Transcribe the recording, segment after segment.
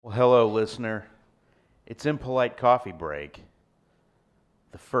Well, hello, listener. It's Impolite Coffee Break,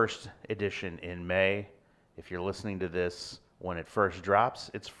 the first edition in May. If you're listening to this when it first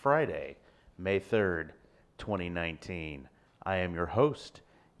drops, it's Friday, May 3rd, 2019. I am your host,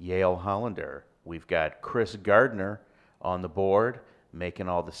 Yale Hollander. We've got Chris Gardner on the board, making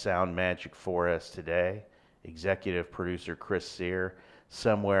all the sound magic for us today. Executive producer Chris Sear,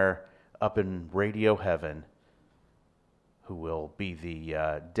 somewhere up in radio heaven, who will be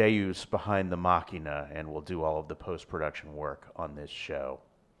the deus behind the machina and will do all of the post-production work on this show.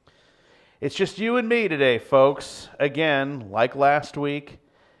 It's just you and me today, folks. Again, like last week,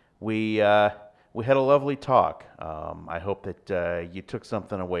 we had a lovely talk. I hope that you took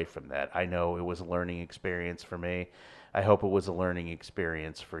something away from that. I know it was a learning experience for me. I hope it was a learning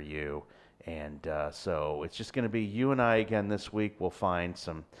experience for you. And so it's just going to be you and I again this week. We'll find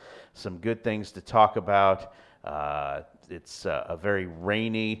some good things to talk about. It's a very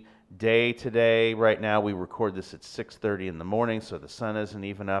rainy day today. Right now, we record this at 6:30 in the morning, so the sun isn't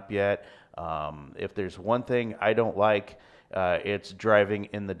even up yet. If there's one thing I don't like, it's driving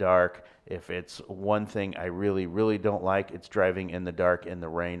in the dark. If it's one thing I really, really don't like, it's driving in the dark in the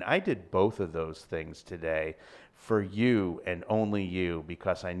rain. I did both of those things today for you and only you,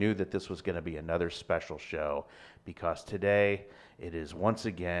 because I knew that this was going to be another special show, because today it is once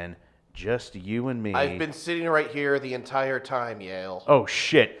again just you and me. I've been sitting right here the entire time, Yale. Oh,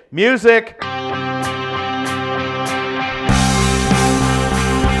 shit. Music!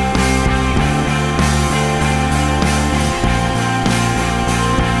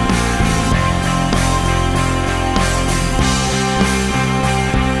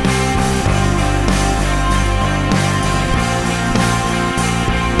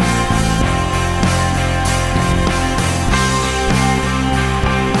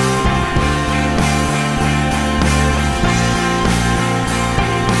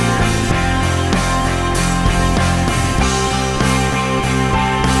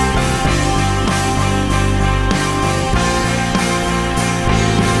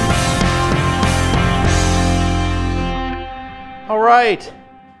 Right.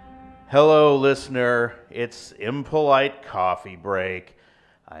 Hello, listener. It's Impolite Coffee Break.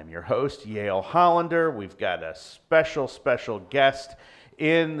 I'm your host, Yale Hollander. We've got a special guest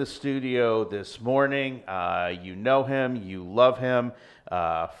in the studio this morning. You know him, you love him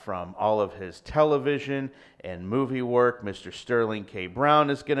from all of his television and movie work. Mr. Sterling K. Brown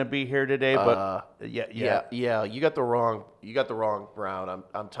is going to be here today. But yeah. You got the wrong Brown.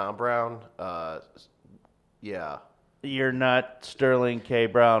 I'm Tom Brown. Yeah. You're not Sterling K.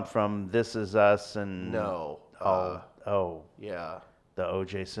 Brown from This Is Us and no. Yeah. The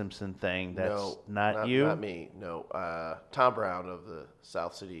O.J. Simpson thing. That's not you. Not me. No. Tom Brown of the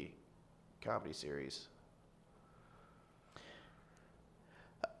South City comedy series.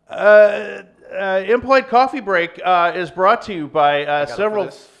 Impolite Coffee Break is brought to you by several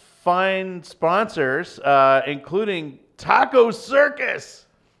fine sponsors, including Taco Circus.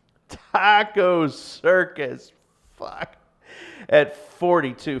 Taco Circus. Fuck. At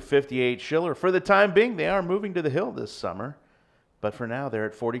 4258 Schiller. For the time being, they are moving to the Hill this summer. But for now, they're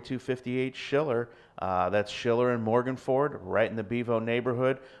at 4258 Schiller. That's Schiller and Morganford, right in the Bevo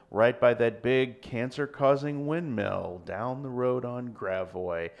neighborhood, right by that big cancer-causing windmill down the road on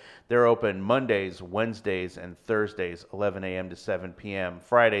Gravois. They're open Mondays, Wednesdays, and Thursdays, 11 a.m. to 7 p.m.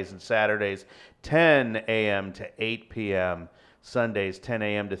 Fridays and Saturdays, 10 a.m. to 8 p.m. Sundays, 10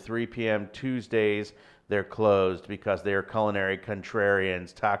 a.m. to 3 p.m. Tuesdays, they're closed because they're culinary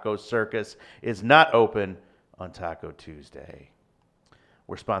contrarians. Taco Circus is not open on Taco Tuesday.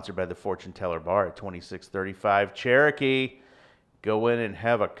 We're sponsored by the Fortune Teller Bar at 2635 Cherokee. Go in and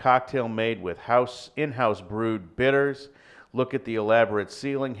have a cocktail made with in-house brewed bitters. Look at the elaborate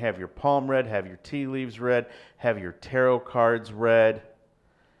ceiling. Have your palm read. Have your tea leaves read. Have your tarot cards read.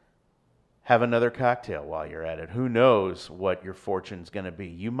 Have another cocktail while you're at it. Who knows what your fortune's going to be?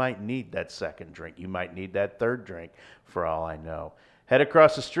 You might need that second drink. You might need that third drink, for all I know. Head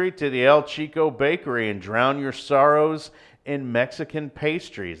across the street to the El Chico Bakery and drown your sorrows in Mexican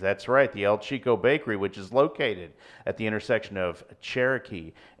pastries. That's right, the El Chico Bakery, which is located at the intersection of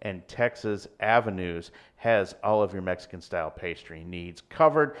Cherokee and Texas Avenues, has all of your Mexican-style pastry needs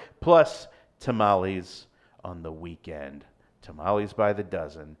covered, plus tamales on the weekend. Tamales by the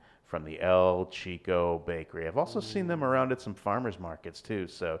dozen from the El Chico Bakery. I've also seen them around at some farmers markets too,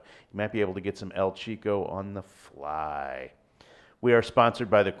 so you might be able to get some El Chico on the fly. We are sponsored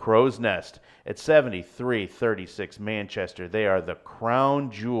by the Crow's Nest at 7336 Manchester. They are the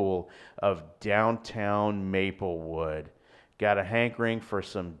crown jewel of downtown Maplewood. Got a hankering for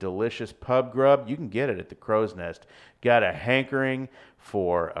some delicious pub grub? You can get it at the Crow's Nest. Got a hankering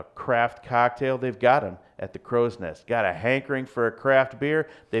for a craft cocktail? They've got them at the Crow's Nest. Got a hankering for a craft beer?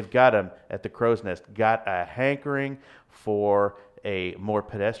 They've got them at the Crow's Nest. Got a hankering for a more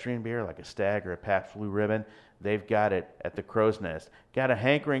pedestrian beer like a Stag or a Pabst Blue Ribbon? They've got it at the Crow's Nest. Got a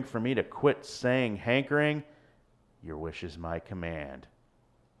hankering for me to quit saying hankering? Your wish is my command.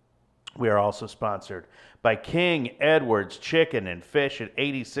 We are also sponsored by King Edward's Chicken and Fish at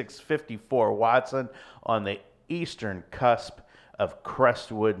 8654 Watson on the eastern cusp of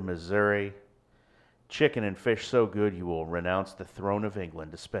Crestwood, Missouri. Chicken and fish so good you will renounce the throne of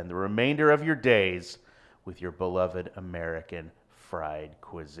England to spend the remainder of your days with your beloved American fried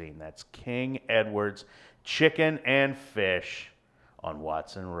cuisine. That's King Edward's Chicken and Fish on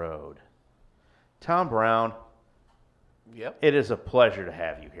Watson Road. Tom Brown. Yep. It is a pleasure to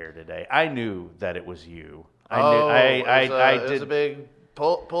have you here today. I knew that it was you. It was a big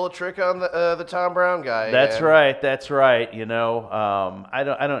pull a trick on the Tom Brown guy. That's right. You know, I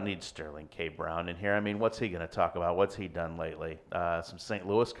don't need Sterling K. Brown in here. I mean, what's he going to talk about? What's he done lately? Some St.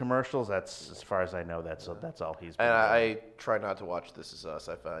 Louis commercials. That's, as far as I know, that's all he's been doing. I try not to watch This Is Us.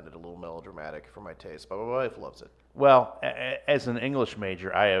 I find it a little melodramatic for my taste, but my wife loves it. Well, as an English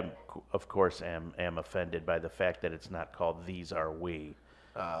major, I am, of course, am offended by the fact that it's not called These Are We.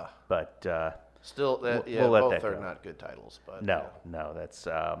 But still, we'll let both that are go. not good titles. But no, that's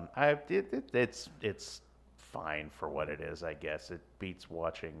it's fine for what it is. I guess it beats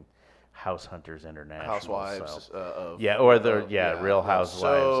watching House Hunters International. Housewives. So. Real Housewives.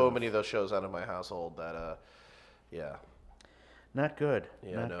 So many of those shows out of my household that, not good.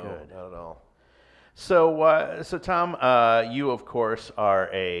 Yeah, not no, good. not at all. So Tom, you of course are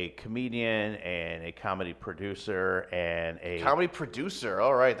a comedian and a comedy producer and a comedy producer.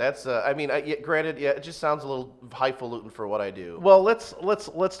 All right, that's. Granted, it just sounds a little highfalutin for what I do. Well, let's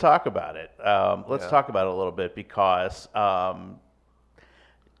talk about it. Let's talk about it a little bit because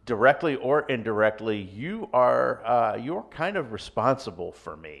directly or indirectly, you're kind of responsible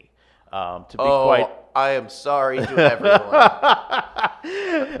for me. To be quite. I am sorry to everyone.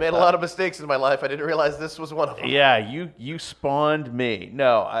 I've made a lot of mistakes in my life. I didn't realize this was one of them. Yeah, you spawned me.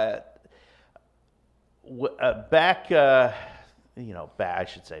 No, I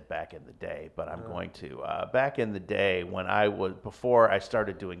should say back in the day, but I'm going to. Back in the day before I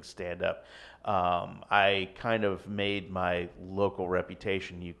started doing stand-up, I kind of made my local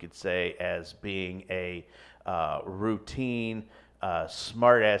reputation, you could say, as being a routine,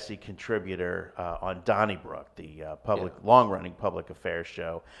 smart-assy contributor on Donnybrook, the long-running public affairs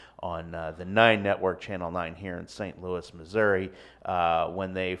show on the 9 Network, Channel 9 here in St. Louis, Missouri,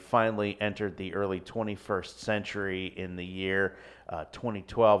 when they finally entered the early 21st century in the year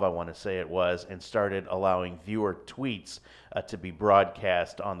 2012, I want to say it was, and started allowing viewer tweets to be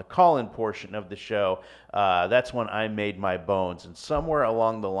broadcast on the call-in portion of the show. That's when I made my bones, and somewhere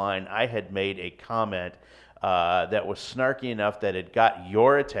along the line, I had made a comment that was snarky enough that it got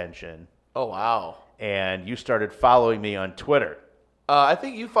your attention. Oh, wow. And you started following me on Twitter. I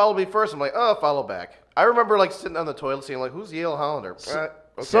think you followed me first. I'm like, follow back. I remember sitting on the toilet saying, who's Yale Hollander? Okay.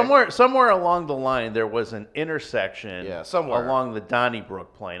 Somewhere along the line, there was an intersection somewhere along the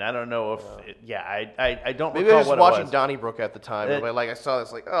Donnybrook plain. I don't know if, I don't Maybe recall I was what just watching it was. Donnybrook at the time. I saw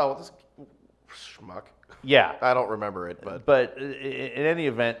this, this schmuck. Yeah. I don't remember it, but. But in any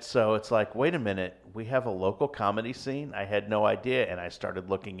event, so it's like, wait a minute, we have a local comedy scene? I had no idea, and I started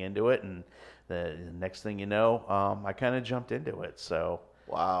looking into it, and the next thing you know, I kind of jumped into it. So,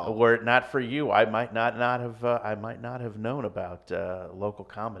 wow. Were it not for you, I might not have known about local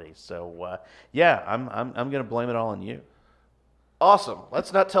comedy. So, I'm going to blame it all on you. Awesome.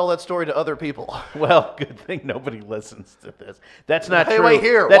 Let's not tell that story to other people. Well, good thing nobody listens to this. That's not true. Why am I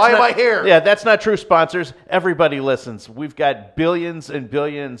here? Why am I here? Yeah, that's not true, sponsors. Everybody listens. We've got billions and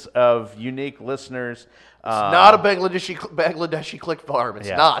billions of unique listeners. It's not a Bangladeshi click farm. It's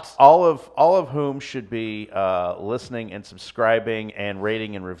not. All of whom should be listening and subscribing and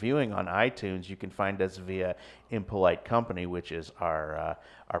rating and reviewing on iTunes. You can find us via Impolite Company, which is our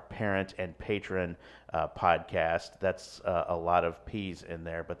parent and patron podcast. That's a lot of P's in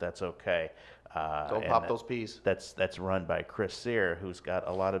there, but that's okay. Don't pop those P's. That's run by Chris Sear, who's got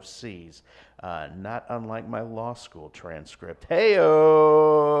a lot of C's, not unlike my law school transcript.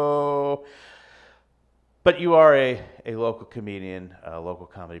 Hey-o! But you are a local comedian, a local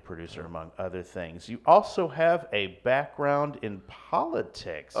comedy producer, among other things. You also have a background in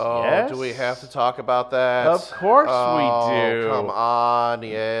politics. Oh, yes? Do we have to talk about that? Of course we do. Come on,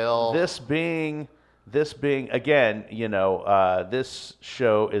 Yale. This being again, this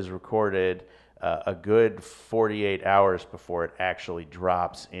show is recorded a good 48 hours before it actually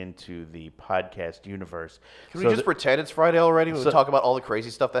drops into the podcast universe. Can we just pretend it's Friday already when we talk about all the crazy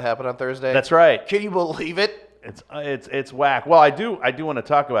stuff that happened on Thursday? That's right. Can you believe it? It's whack. Well, I do want to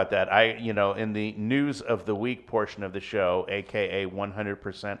talk about that. In the news of the week portion of the show, aka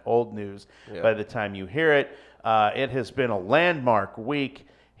 100% old news. Yeah. By the time you hear it, it has been a landmark week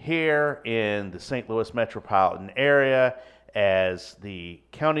here in the St. Louis metropolitan area as the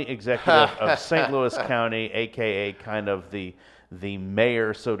county executive of St. Louis County, aka kind of the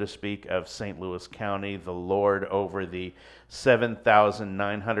mayor, so to speak, of St. Louis County, the lord over the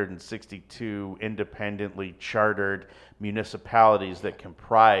 7,962 independently chartered municipalities that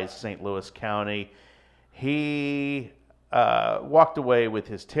comprise St. Louis County. He walked away with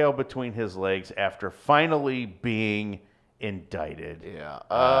his tail between his legs after finally being indicted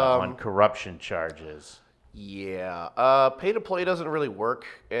on corruption charges. Yeah. Pay to play doesn't really work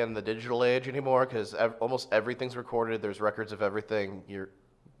in the digital age anymore because almost everything's recorded. There's records of everything. You're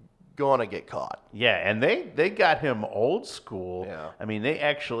going to get caught. Yeah, and they got him old school. Yeah. I mean, they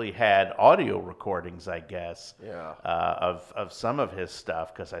actually had audio recordings, I guess, of some of his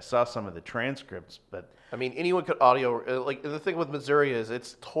stuff because I saw some of the transcripts. But I mean, anyone could audio. Like, the thing with Missouri is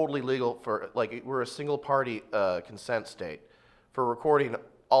it's totally legal for, like, we're a single party consent state. For recording,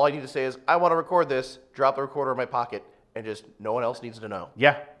 all I need to say is, I want to record this, drop the recorder in my pocket, and just no one else needs to know.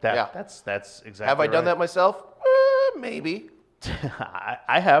 Yeah, that's exactly. Have I done that myself? Maybe.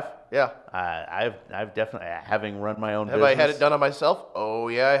 I have. Yeah. I've definitely, having run my own business. Have I had it done on myself? Oh,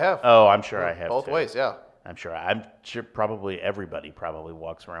 yeah, I have. Oh, I'm sure I have. Both ways, yeah. I'm sure probably everybody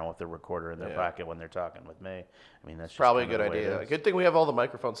walks around with a recorder in their pocket when they're talking with me. I mean, that's just probably a good idea. Good thing we have all the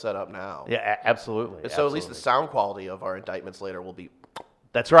microphones set up now. Yeah, absolutely. So at least the sound quality of our indictments later will be.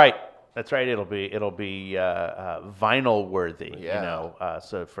 That's right. It'll be vinyl worthy. Yeah.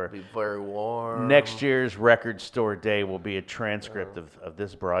 So for it'll be very warm. Next year's Record Store Day will be a transcript of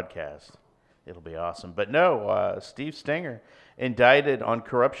this broadcast. It'll be awesome. But no, Steve Stenger indicted on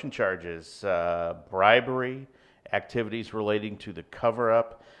corruption charges, bribery, activities relating to the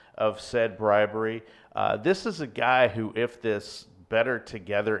cover-up of said bribery. This is a guy who, if this Better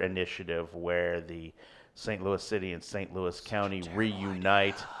Together initiative, where the St. Louis City and St. Louis County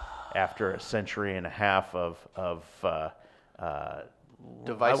reunite after a century and a half of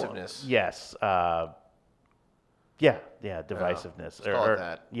divisiveness. Yes. Divisiveness. Let's call it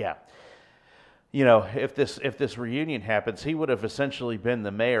that. Yeah. You know, if this reunion happens, he would have essentially been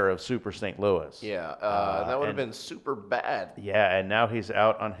the mayor of Super St. Louis. Yeah, that would have been super bad. Yeah, and now he's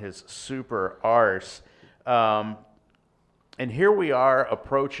out on his super arse. And here we are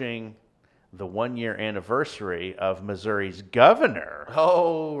approaching the 1-year anniversary of Missouri's governor.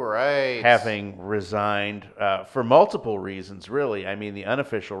 Oh, right. Having resigned for multiple reasons, really. I mean, the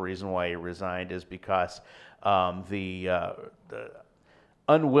unofficial reason why he resigned is because the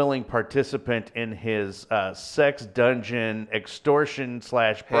unwilling participant in his sex dungeon extortion /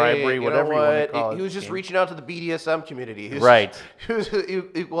 bribery, whatever you want to call it. He was just reaching out to the BDSM community. Right. He was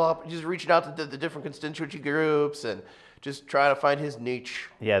just reaching out to the different constituency groups and just trying to find his niche.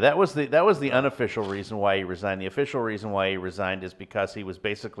 Yeah, that was the unofficial reason why he resigned. The official reason why he resigned is because he was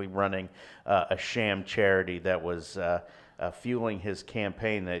basically running a sham charity that was fueling his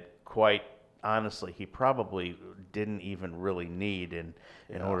campaign that, quite honestly, he probably didn't even really need in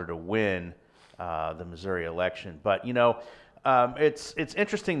order to win the Missouri election. But it's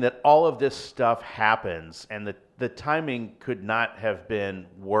interesting that all of this stuff happens, and the timing could not have been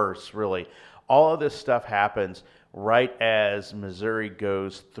worse, really. All of this stuff happens right as Missouri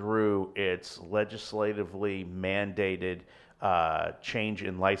goes through its legislatively mandated change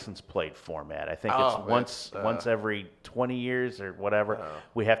in license plate format. I think it's once every 20 years or whatever,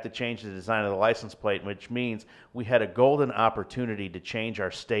 we have to change the design of the license plate, which means we had a golden opportunity to change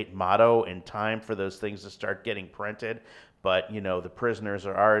our state motto in time for those things to start getting printed. But, the prisoners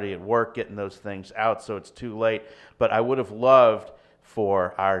are already at work getting those things out, so it's too late. But I would have loved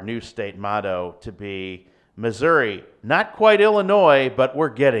for our new state motto to be Missouri, not quite Illinois, but we're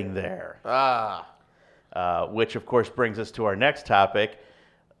getting there. Which, of course, brings us to our next topic.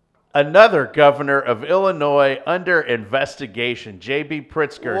 Another governor of Illinois under investigation, J.B.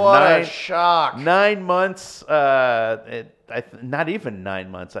 Pritzker. What a shock. 9 months, not even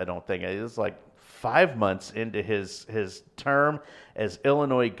 9 months, I don't think. It was like 5 months into his term as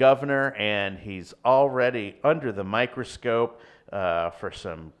Illinois governor, and he's already under the microscope for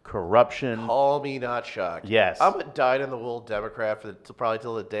some corruption. Call me not shocked. Yes. I'm a dyed-in-the-wool Democrat probably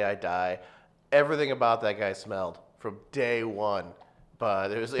till the day I die. Everything about that guy smelled from day one.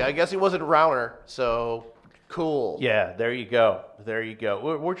 But I guess he wasn't Rauner, so Cool. Yeah, there you go. There you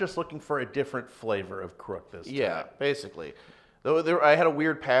go. We're just looking for a different flavor of crook this time. Yeah, basically. Though I had a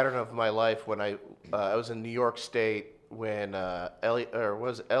weird pattern of my life when I was in New York State when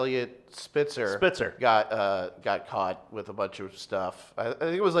Elliot Spitzer got caught with a bunch of stuff. I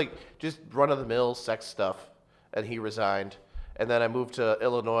think it was like just run of the mill sex stuff, and he resigned. And then I moved to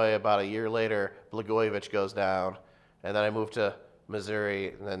Illinois about a year later. Blagojevich goes down, and then I moved to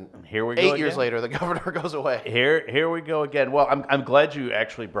Missouri, and then here we go 8 years later, the governor goes away. Here we go again. Well, I'm glad you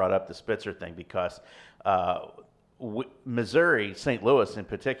actually brought up the Spitzer thing because Missouri, St. Louis in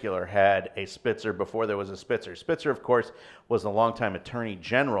particular, had a Spitzer before there was a Spitzer. Spitzer, of course, was a longtime Attorney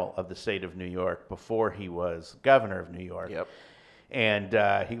General of the state of New York before he was governor of New York. Yep.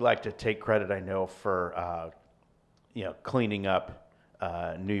 And he liked to take credit, I know, for cleaning up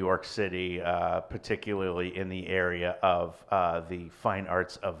New York City, particularly in the area of the fine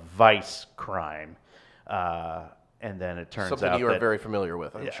arts of vice crime. And then it turns Something out you are that, very familiar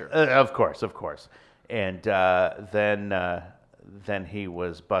with, I'm sure. Of course. And then he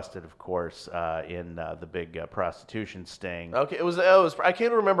was busted, of course, in the big prostitution sting. Okay, it was. I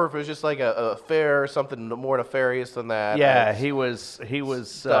can't remember if it was just like a affair or something more nefarious than that. Yeah, he was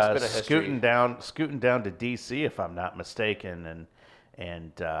scooting down to D.C. if I'm not mistaken,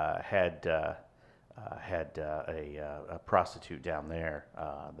 and had a prostitute down there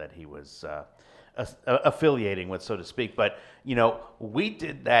that he was affiliating with, so to speak. But we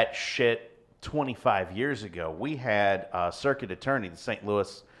did that shit 25 years ago. We had a circuit attorney, the St.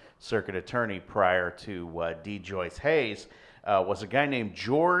 Louis circuit attorney prior to D. Joyce Hayes, was a guy named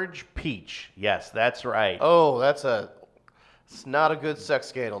George Peach. Yes, that's right. Oh, it's not a good sex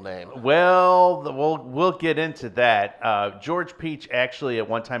scandal name. Well, we'll get into that. George Peach, actually, at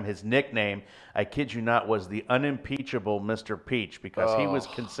one time, his nickname, I kid you not, was the unimpeachable Mr. Peach because he was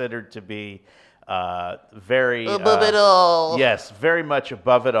considered to be very above it all. Yes, very much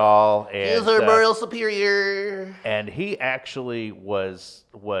above it all. And, he's our moral superior. And he actually was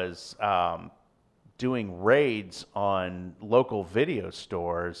doing raids on local video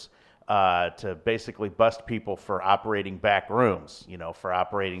stores to basically bust people for operating back rooms. For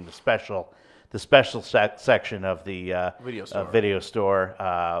operating the special section of the video store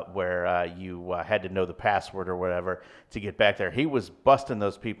where you had to know the password or whatever to get back there. He was busting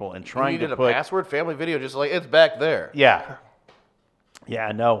those people and trying to put a password. Family Video, just like it's back there. Yeah.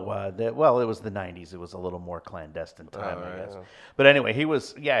 Yeah, no. It was the '90s. It was a little more clandestine time, I guess. Yeah. But anyway, he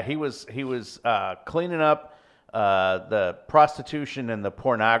was cleaning up the prostitution and the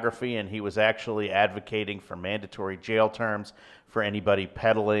pornography, and he was actually advocating for mandatory jail terms for anybody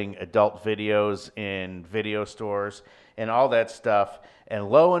peddling adult videos in video stores and all that stuff. And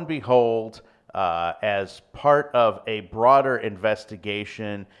lo and behold, as part of a broader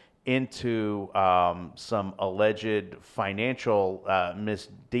investigation into some alleged financial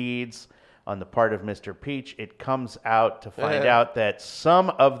misdeeds on the part of Mr. Peach, it comes out to find out that some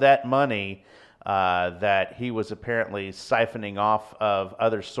of that money that he was apparently siphoning off of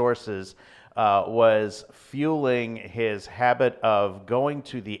other sources was fueling his habit of going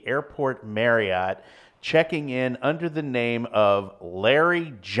to the airport Marriott, checking in under the name of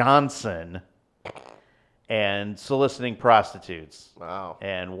Larry Johnson, and soliciting prostitutes. Wow.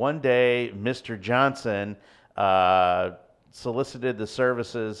 And one day, Mr. Johnson solicited the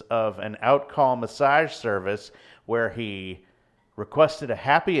services of an out-call massage service where he requested a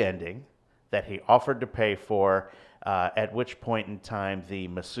happy ending that he offered to pay for, at which point in time the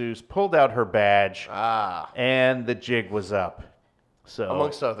masseuse pulled out her badge and the jig was up. So,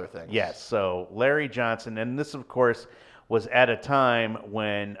 amongst other things. Yes, so Larry Johnson, and this of course was at a time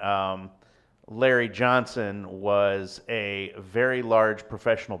when Larry Johnson was a very large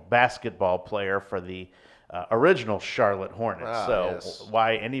professional basketball player for the original Charlotte Hornets.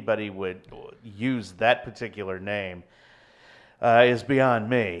 Why anybody would use that particular name is beyond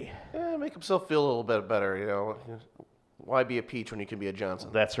me. Yeah, make himself feel a little bit better, Why be a Peach when you can be a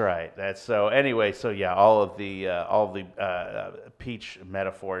Johnson? That's right. Anyway. So yeah, all of the Peach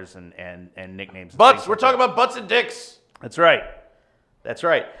metaphors and nicknames. Butts. We're talking about butts and dicks. That's right.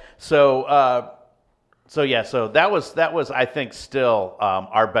 So that was I think still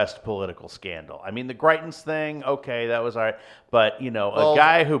our best political scandal. I mean, the Greitens thing, okay, that was all right, but a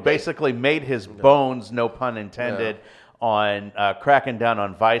guy who basically made his bones, no pun intended, on cracking down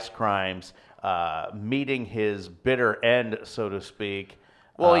on vice crimes, meeting his bitter end, so to speak.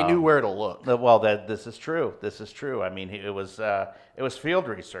 Well, he knew where to look. Well, this is true. I mean, it was field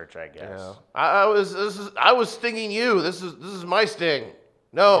research, I guess. Yeah. I was stinging you. This is my sting.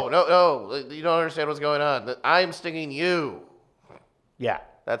 No. You don't understand what's going on. I'm stinging you. Yeah.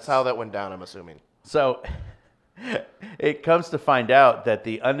 That's how that went down, I'm assuming. So It comes to find out that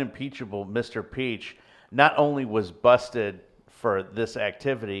the unimpeachable Mr. Peach not only was busted for this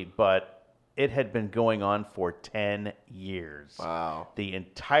activity, but it had been going on for 10 years. Wow. The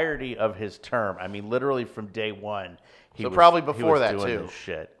entirety of his term. I mean, literally from day one. Probably before that, doing too. This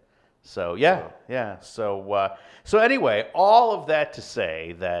shit. So, yeah. So anyway, all of that to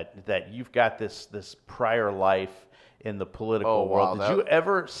say that you've got this prior life in the political world. Did you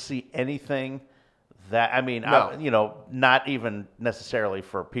ever see anything that, I mean, No. not even necessarily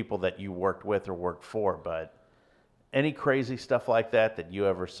for people that you worked with or worked for, but any crazy stuff like that you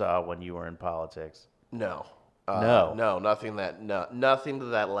ever saw when you were in politics? No. No, nothing to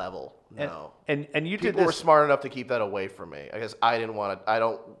that level. No. And you did People this. were smart enough to keep that away from me. I guess I didn't want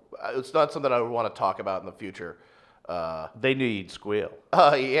to. It's not something I would want to talk about in the future. They knew you'd squeal.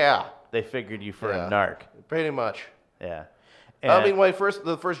 Yeah. They figured you for a narc. Pretty much. Yeah. I mean,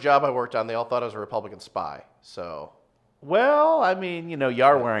 the first job I worked on, they all thought I was a Republican spy. So. Well, I mean, you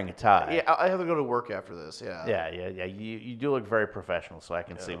are wearing a tie. Yeah, I have to go to work after this. Yeah. Yeah. You do look very professional, so I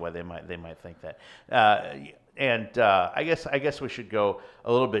can see why they might think that. I guess we should go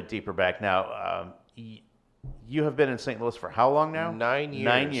a little bit deeper back now. You have been in St. Louis for how long now? 9 years.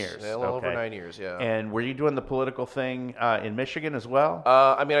 9 years. Yeah, a little over 9 years. Yeah. And were you doing the political thing in Michigan as well?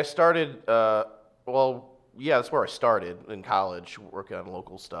 I mean, I started. That's where I started in college, working on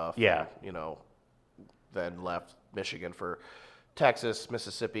local stuff. Yeah. And, then left Michigan for Texas,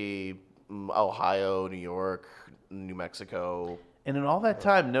 Mississippi, Ohio, New York, New Mexico. And in all that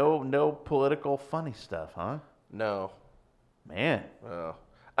time, no political funny stuff, huh? No. Man.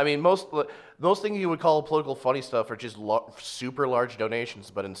 I mean, most things you would call political funny stuff are just super large donations,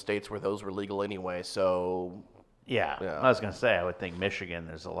 but in states where those were legal anyway. So. Yeah. I was gonna say, I would think Michigan.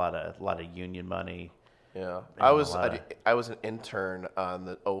 There's a lot of union money. Yeah. I was an intern on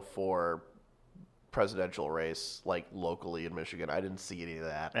the 2004 presidential race, like locally in Michigan. I didn't see any of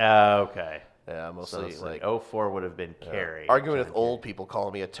that. Okay. Yeah, mostly so like 2004 would have been Kerry. Arguing with old people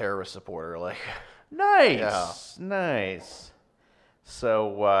calling me a terrorist supporter, like. Nice.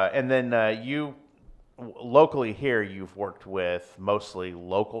 So and then you locally here, you've worked with mostly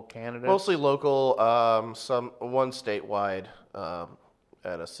local candidates. Mostly local, one statewide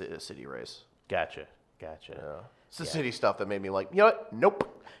at a city race. Gotcha. Yeah. It's the city stuff that made me like, you know what? Nope.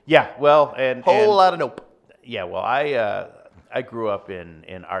 Yeah, well, and lot of nope. Yeah, well, I grew up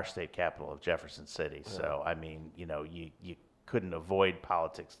in our state capital of Jefferson City, so I mean, you couldn't avoid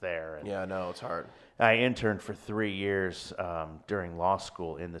politics there. And yeah, no, it's hard. I interned for 3 years during law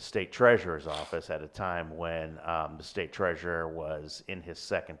school in the state treasurer's office at a time when the state treasurer was in his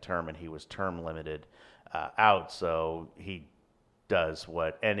second term and he was term limited out, so he does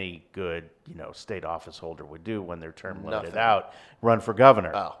what any good, state office holder would do when they're term limited out, run for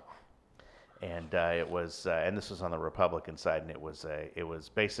governor. Oh. And it was, and this was on the Republican side, and it was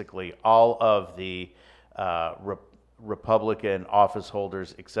basically all of the Republican office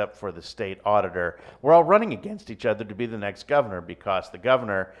holders, except for the state auditor, were all running against each other to be the next governor because the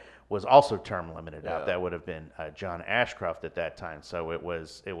governor was also term limited out. That would have been John Ashcroft at that time. So it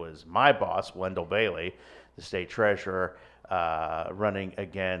was my boss, Wendell Bailey, the state treasurer, running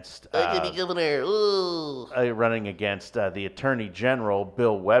against running against the Attorney General,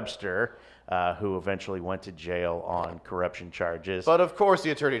 Bill Webster, who eventually went to jail on corruption charges. But of course,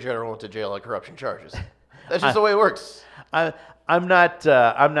 the Attorney General went to jail on corruption charges. That's just the way it works. I'm not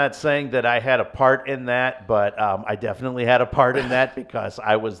saying that I had a part in that, but I definitely had a part in that because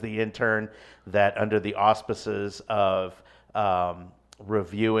I was the intern that, under the auspices of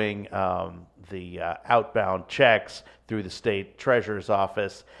reviewing the outbound checks through the state treasurer's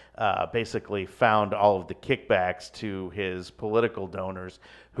office, basically found all of the kickbacks to his political donors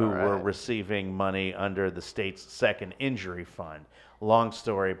who were receiving money under the state's second injury fund. Long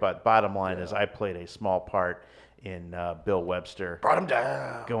story, but bottom line is I played a small part in Bill Webster brought him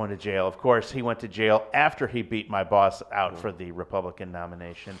down, going to jail. Of course, he went to jail after he beat my boss out for the Republican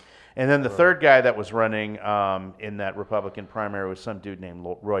nomination. And then the third guy that was running in that Republican primary was some dude named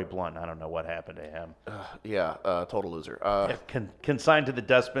Roy Blunt. I don't know what happened to him. Total loser. Consigned to the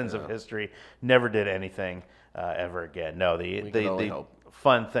dustbins of history. Never did anything ever again. No, the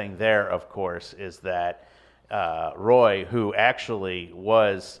fun thing there, of course, is that Roy, who actually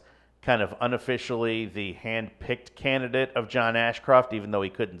was kind of unofficially the hand-picked candidate of John Ashcroft, even though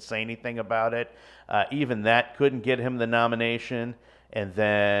he couldn't say anything about it, even that couldn't get him the nomination. And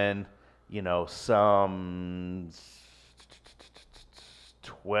then, some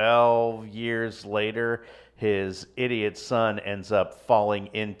 12 years later, his idiot son ends up falling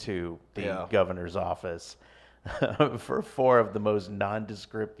into the governor's office. for 4 of the most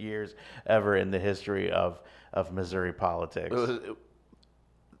nondescript years ever in the history of Missouri politics.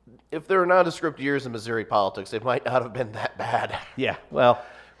 If there are nondescript years in Missouri politics, it might not have been that bad. Yeah, well,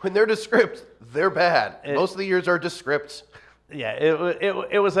 when they're descript, they're bad. Most of the years are descript. Yeah,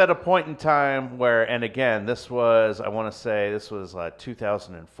 it was at a point in time where, and again, this was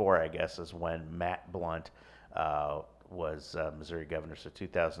 2004, I guess, is when Matt Blunt was Missouri governor, so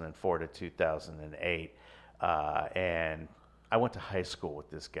 2004 to 2008. And I went to high school with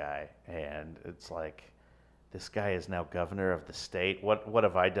this guy, and it's like, this guy is now governor of the state. What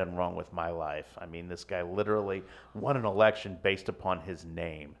have I done wrong with my life? I mean, this guy literally won an election based upon his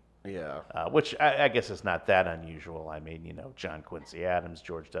name. Yeah. Which I guess is not that unusual. I mean, John Quincy Adams,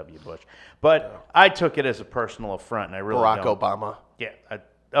 George W. Bush. But I took it as a personal affront, and I really Barack Obama. Yeah.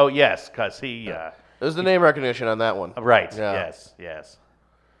 Oh, yes, because he... There's the name recognition on that one. Right. Yeah. Yes.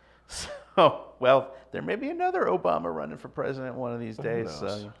 So, well, there may be another Obama running for president one of these days.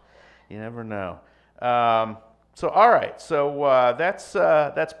 So you never know. So, all right. So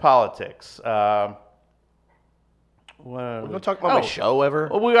that's politics. We're going to talk about my show ever.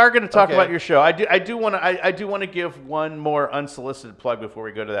 Well, we are going to talk about your show. I do want to give one more unsolicited plug before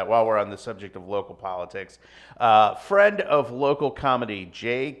we go to that. While we're on the subject of local politics, friend of local comedy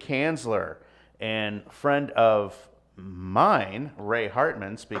Jay Kanzler, and friend of mine, Ray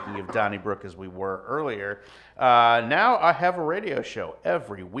Hartman, speaking of Donnybrook as we were earlier, now I have a radio show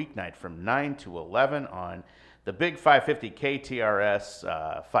every weeknight from 9 to 11 on the big 550 KTRS,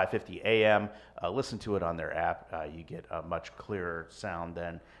 550 AM. Listen to it on their app. You get a much clearer sound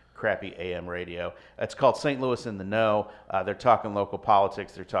than crappy AM radio. It's called St. Louis in the Know. They're talking local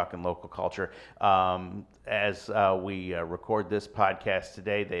politics. They're talking local culture. As we record this podcast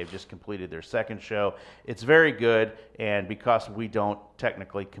today, they've just completed their second show. It's very good, and because we don't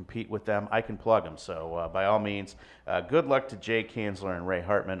technically compete with them, I can plug them. So by all means, good luck to Jay Kanzler and Ray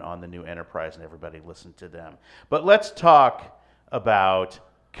Hartman on the new Enterprise, and everybody listen to them. But let's talk about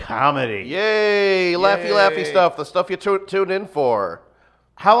comedy. Yay! Laughy stuff, the stuff you tune in for.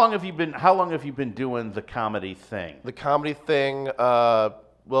 How long have you been doing the comedy thing? The comedy thing,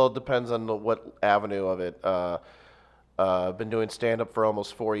 well, it depends on what avenue of it. I've been doing stand-up for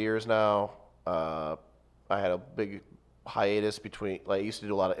almost 4 years now. I had a big hiatus between, I used to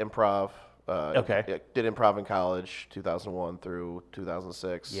do a lot of improv. Did improv in college, 2001 through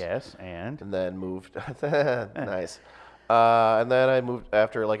 2006. Yes, and then moved. Nice. And then I moved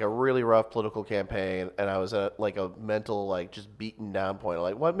after a really rough political campaign, and I was at a mental just beaten down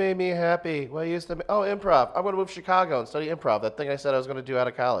point. What made me happy? What used to improv. I'm going to move to Chicago and study improv. That thing I said I was going to do out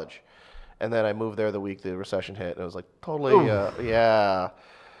of college. And then I moved there the week the recession hit, and it was totally,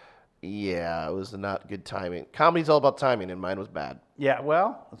 it was not good timing. Comedy's all about timing, and mine was bad. Yeah,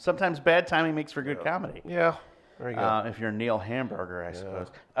 well, sometimes bad timing makes for good comedy. Yeah, very good. If you're Neil Hamburger, I suppose.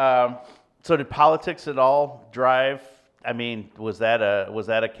 So did politics at all drive? I mean, was that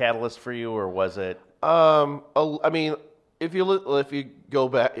a catalyst for you, or was it? I mean, if you go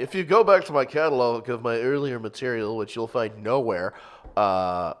back to my catalog of my earlier material, which you'll find nowhere,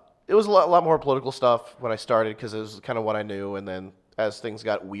 it was a lot more political stuff when I started because it was kind of what I knew, and then as things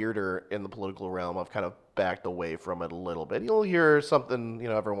got weirder in the political realm, I've kind of backed away from it a little bit. You'll hear something,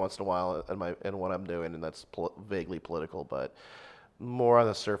 every once in a while in what I'm doing, and that's vaguely political, but more on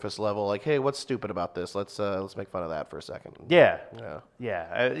the surface level, hey, what's stupid about this? Let's make fun of that for a second. Yeah.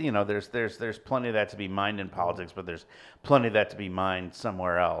 There's plenty of that to be mined in politics, but there's plenty of that to be mined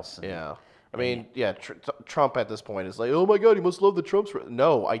somewhere else. Yeah. I mean, Trump at this point is oh my God, you must love the Trumps.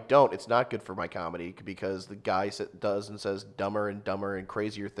 No, I don't. It's not good for my comedy because the guy does and says dumber and dumber and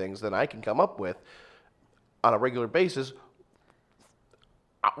crazier things than I can come up with on a regular basis.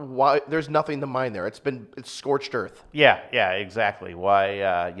 Why? There's nothing to mine there. It's scorched earth. Yeah, exactly.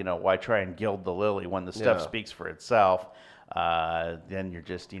 Why, why try and gild the lily when the stuff speaks for itself? Then you're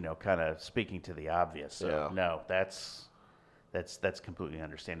just, kind of speaking to the obvious. So no, that's completely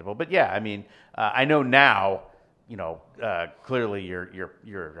understandable. But yeah, I mean, I know now, clearly your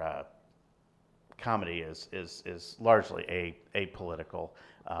comedy is largely apolitical.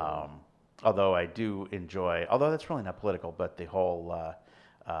 Although I do enjoy, although that's really not political, but the whole.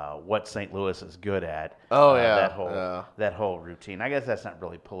 What St. Louis is good at. That whole routine. I guess that's not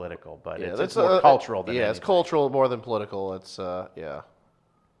really political, but it's more cultural than anything. It's cultural more than political. It's murder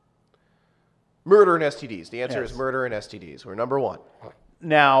and STDs. The answer is murder and STDs. We're number one.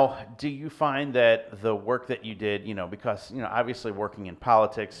 Now, do you find that the work that you did, because obviously working in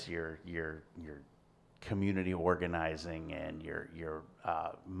politics, you're community organizing and you're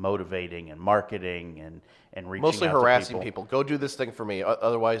motivating and marketing and reaching Mostly out to harassing people. Go do this thing for me,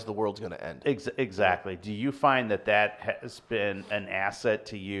 otherwise the world's going to end. Exactly. Do you find that has been an asset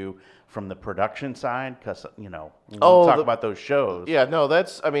to you from the production side? Because when we talk about those shows. Yeah, no,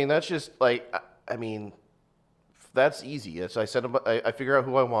 that's just like, that's easy. I figure out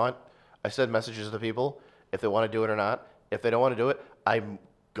who I want. I send messages to people if they want to do it or not. If they don't want to do it, I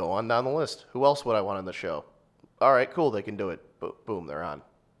go on down the list. Who else would I want on the show? All right, cool, they can do it. Boom, they're on.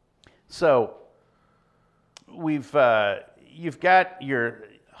 So you've got your,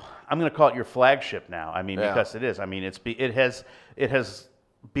 I'm going to call it your flagship now. Because it is. It has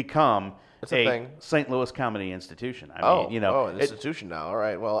become a thing. St. Louis comedy institution. An institution now. All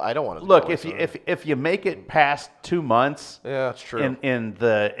right. Well, I don't want to look if you make it past 2 months. Yeah, that's true. In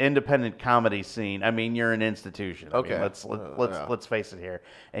the independent comedy scene, you're an institution. Okay. Let's face it here,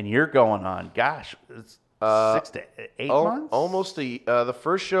 and you're going on. Gosh, it's 6 to 8 months. Almost the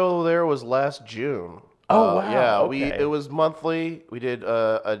first show there was last June. Oh wow. Yeah, okay. It was monthly. We did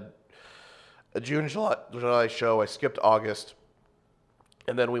a June July show. I skipped August.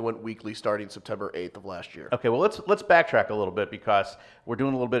 And then we went weekly starting September 8th of last year. Okay, well, let's backtrack a little bit because we're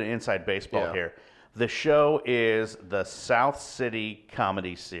doing a little bit of inside baseball here. The show is the South City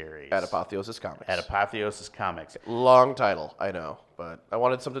Comedy Series. At Apotheosis Comics. Long title, I know. But I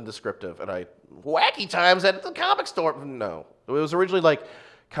wanted something descriptive. And wacky times at the comic store. No. It was originally like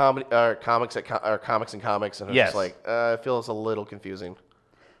comics and comics. And it was just like, I feel it's a little confusing.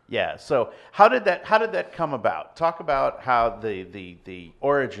 Yeah. So how did that come about? Talk about how the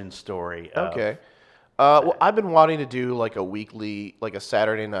origin story. Okay. Well, I've been wanting to do like a weekly, like a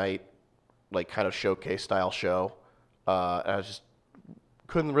Saturday night, like kind of showcase style show. And I just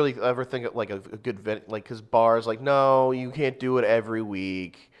couldn't really ever think of like a good event, like because bars like no, you can't do it every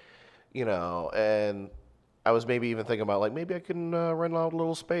week, And I was maybe even thinking about like maybe I can rent out a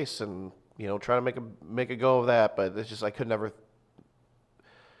little space and try to make a go of that, but it's just I could never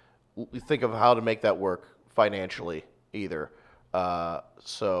think of how to make that work financially either.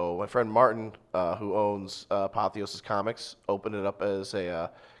 So my friend Martin, who owns Apotheosis Comics, opened it up as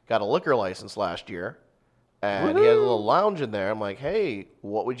got a liquor license last year, and he had a little lounge in there. I'm like, hey,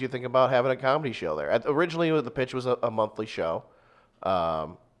 what would you think about having a comedy show there? Originally, the pitch was a monthly show,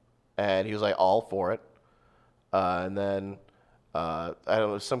 and he was like all for it. And then I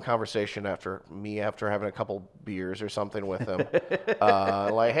don't know, some conversation after having a couple beers or something with him,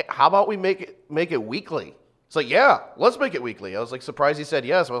 like, hey, how about we make it weekly? It's like, yeah, let's make it weekly. I was like surprised he said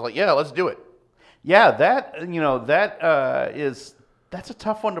yes. I was like, yeah, let's do it. Yeah, that's a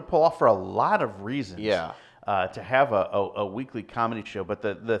tough one to pull off for a lot of reasons. Yeah, to have a weekly comedy show, but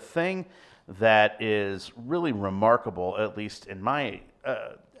the thing that is really remarkable, at least in my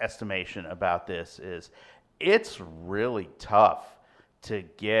estimation, about this is it's really tough to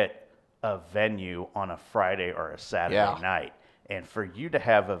get a venue on a Friday or a Saturday night. And for you to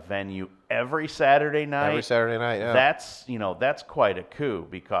have a venue every Saturday night, yeah. That's quite a coup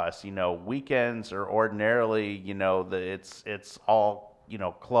because, weekends are ordinarily, it's all,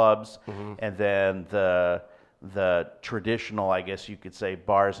 clubs. Mm-hmm. And then the traditional, I guess you could say,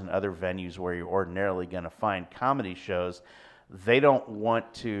 bars and other venues where you're ordinarily going to find comedy shows, they don't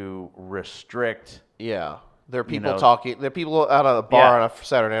want to restrict. Yeah. There are people talking. There are people out at a bar on a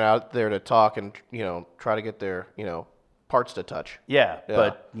Saturday night out there to talk and try to get their parts to touch. Yeah.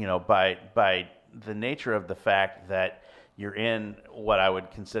 But by the nature of the fact that you're in what I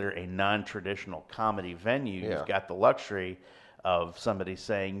would consider a non-traditional comedy venue, you've got the luxury of somebody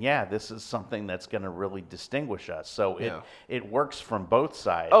saying, "Yeah, this is something that's going to really distinguish us." So it works from both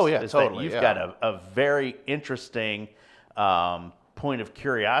sides. Oh yeah, totally. You've got a very interesting point of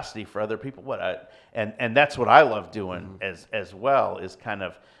curiosity for other people. And that's what I love doing as well, is kind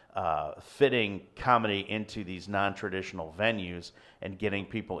of fitting comedy into these non-traditional venues and getting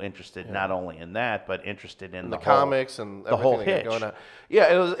people interested not only in that, but interested in the comics and the whole hitch. Going on.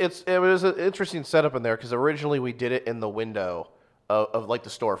 Yeah, it was an interesting setup in there because originally we did it in the window of like the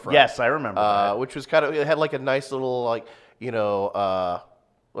storefront. Yes, I remember that. Which was kind of, it had like a nice little like what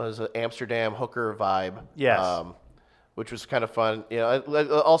was it, Amsterdam hooker vibe. Yes. Which was kind of fun. All of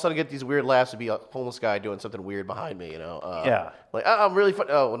a sudden I get these weird laughs to be a homeless guy doing something weird behind me, Like, I'm really fun.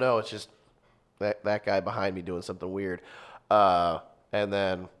 Oh, no, it's just that guy behind me doing something weird. And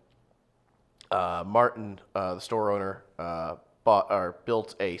then Martin, the store owner,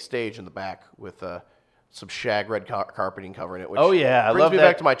 built a stage in the back with some shag red carpeting covering it. Which I love that. Brings me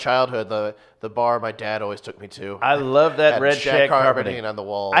back to my childhood, the bar my dad always took me to. I love that red shag carpeting on the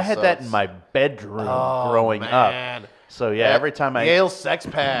walls. I had that in my bedroom growing up. So yeah, every time I Yale sex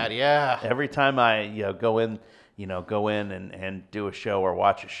pad, yeah. every time I go in and do a show or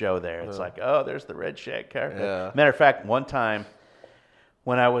watch a show there, it's like, oh, there's the red shag carpet. Yeah. Matter of fact, one time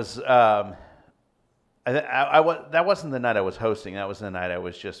when I was that wasn't the night I was hosting. That was the night I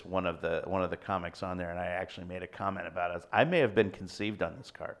was just one of the comics on there, and I actually made a comment about it. I may have been conceived on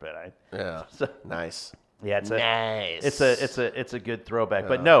this carpet. Nice. Yeah, nice. It's a good throwback,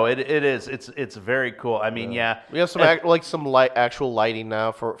 but no, it's very cool. I mean, we have some actual lighting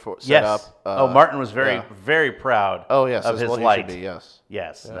now for set yes. up. Martin was very proud. Oh yes, of his well, light. He should be,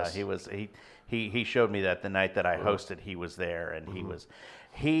 yes. No, he showed me that the night that I hosted, he was there, and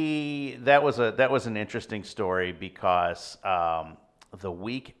that was an interesting story because the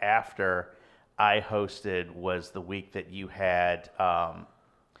week after I hosted was the week that you had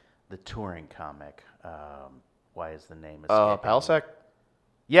the touring comic. Why is the name escaping? Palasek?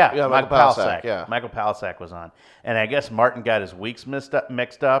 Yeah, Michael Palasek. Yeah. Michael Palasek was on. And I guess Martin got his weeks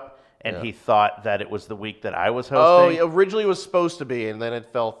mixed up, and he thought that it was the week that I was hosting. Oh, originally it was supposed to be, and then it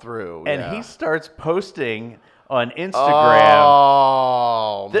fell through. And he starts posting on Instagram.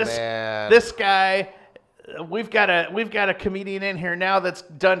 Oh, man. This guy, we've got a comedian in here now that's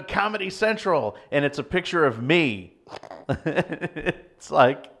done Comedy Central, and it's a picture of me. It's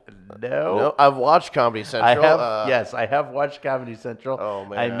like, no. I've watched Comedy Central. I have watched Comedy Central. Oh,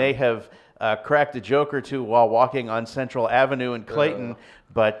 man. I may have cracked a joke or two while walking on Central Avenue in Clayton,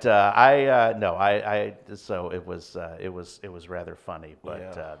 but so it was rather funny,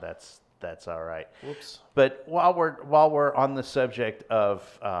 but that's all right. Whoops. But while we're on the subject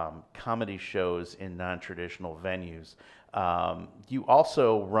of comedy shows in non-traditional venues, you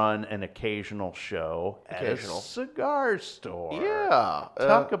also run an occasional show at a cigar store. Yeah.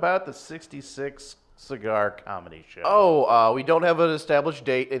 Talk about the 66 Cigar Comedy Show. Oh, we don't have an established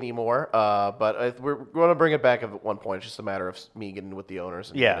date anymore, but we're going to bring it back at one point. It's just a matter of me getting with the owners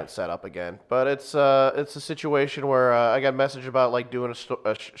and getting it set up again. But it's a situation where I got a message about like doing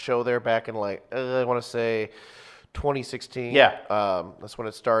a show there back in I want to say 2016. Yeah. That's when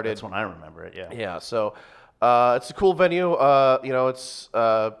it started. That's when I remember it. Yeah. Yeah. So it's a cool venue.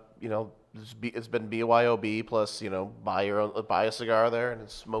 It's been BYOB plus buy a cigar there, and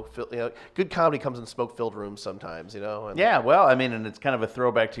it's smoke filled. Good comedy comes in smoke filled rooms sometimes. And yeah, well, I mean, and it's kind of a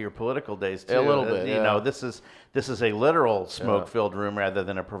throwback to your political days too. A little bit. This is a literal smoke filled room rather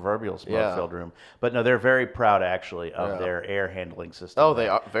than a proverbial smoke filled room. But no, they're very proud actually of their air handling system. Oh, they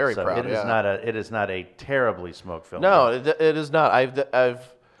are very proud. It is not a terribly smoke filled. No, it is not.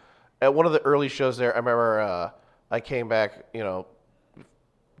 I've at one of the early shows there. I remember I came back.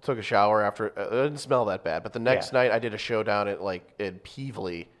 Took a shower after. It didn't smell that bad, but the next night I did a show down at in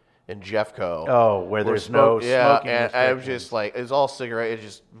Peevely in Jeffco. Oh, where there's no smoking. And I was just like, it was all cigarette. It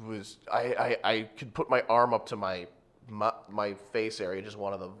just was. I could put my arm up to my face area and just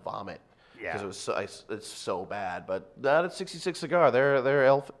wanted to vomit. Yeah, because it's so bad. But not at 66 Cigar.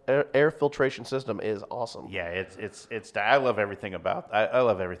 Their air filtration system is awesome. Yeah, it's. I love everything about. I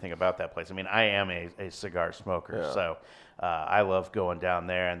love everything about that place. I mean, I am a cigar smoker, so. I love going down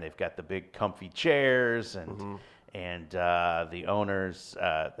there, and they've got the big comfy chairs, and the owners,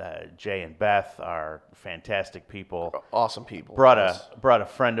 Jay and Beth, are fantastic people. Awesome people. Brought a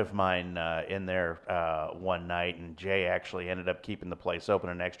friend of mine in there one night, and Jay actually ended up keeping the place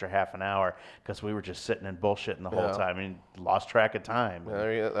open an extra half an hour because we were just sitting and bullshitting the whole time. I mean, lost track of time.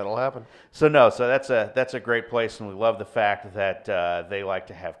 That'll happen. So that's a great place, and we love the fact that they like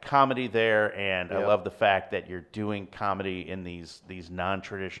to have comedy there, and I love the fact that you're doing comedy in these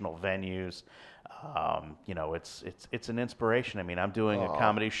non-traditional venues. It's an inspiration. I mean, I'm doing a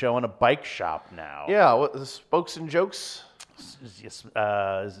comedy show in a bike shop now. Yeah, what the Spokes and Jokes?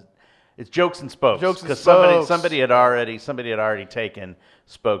 It's Jokes and Spokes. Jokes and because Spokes. somebody had already taken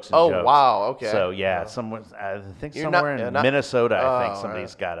Spokes and Jokes. Oh wow, okay. So somewhere in Minnesota, I think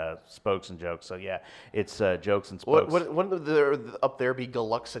somebody's got a Spokes and Jokes. So yeah, it's Jokes and Spokes. Wouldn't there up there be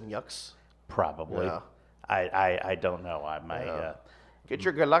Galux and Yucks? Probably. Yeah. I don't know. I might. Get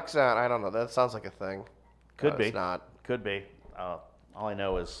your Galux on. I don't know. That sounds like a thing. Could be. It's not. Could be. All I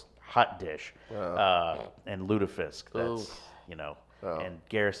know is Hot Dish and Lutefisk. That's and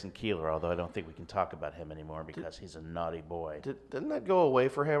Garrison Keeler. Although I don't think we can talk about him anymore because he's a naughty boy. Didn't that go away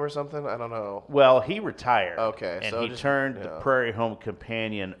for him or something? I don't know. Well, he retired. Okay, and he turned the Prairie Home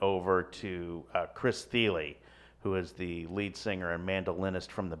Companion over to Chris Thiele, who is the lead singer and mandolinist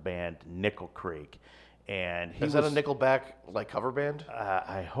from the band Nickel Creek. And is that a Nickelback cover band?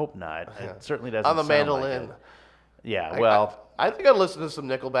 I hope not. It certainly doesn't. On the sound mandolin. Like it. Yeah, well, I think I'd listen to some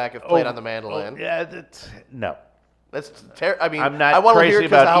Nickelback if played on the mandolin. Yeah, no. I mean, I'm not I want to hear crazy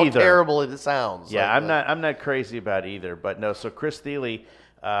because about how either. terrible it sounds. Yeah, Like, I'm not crazy about either. But no, so Chris Thiele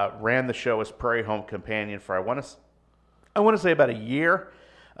ran the show as Prairie Home Companion for I want to say about a year.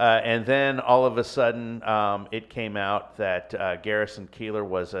 And then all of a sudden, it came out that Garrison Keillor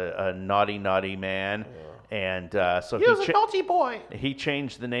was a naughty, naughty man. And so he was a naughty boy. He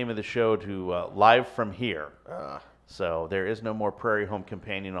changed the name of the show to Live From Here. So there is no more Prairie Home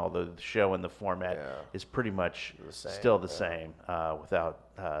Companion, although the show and the format is pretty much still the same without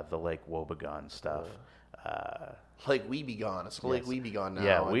the Lake Wobegon stuff. Lake We Be Gone. It's Lake We Be Gone now.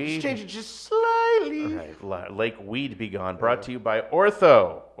 Yeah, we just change it just slightly. Right. Lake Weed Be Gone, brought to you by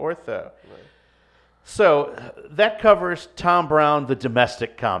Ortho. Right. So that covers Tom Brown, the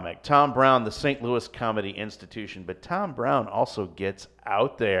domestic comic. Tom Brown, the St. Louis Comedy Institution. But Tom Brown also gets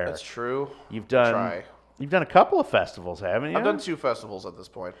out there. That's true. You've done a couple of festivals, haven't you? I've done 2 festivals at this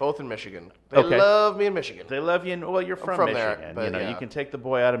point, both in Michigan. They love me in Michigan. They love you. Well, you're from Michigan. There, but you can take the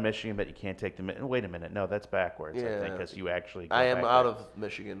boy out of Michigan, but you can't take the. Wait a minute, no, that's backwards. I think because you actually. I am out of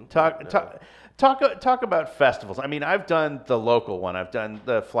Michigan. Talk about festivals. I mean, I've done the local one. I've done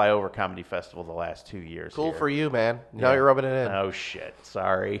the Flyover Comedy Festival the last 2 years. Cool for you, man. Now you're rubbing it in. Oh shit!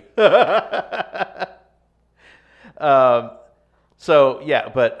 Sorry. So yeah,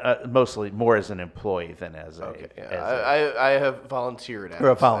 but mostly more as an employee than as a. Okay, I have volunteered. Or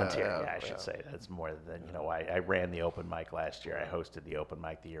a volunteer, I should say. That's more than I ran the open mic last year. I hosted the open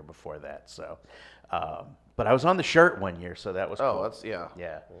mic the year before that. So, but I was on the shirt one year, so that was cool. Oh, that's yeah.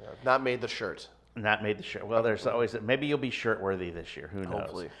 Not made the shirt. Not made the shirt. Well, there's always maybe you'll be shirt worthy this year. Who knows?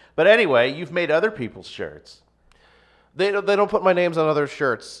 Hopefully. But anyway, you've made other people's shirts. They don't put my names on other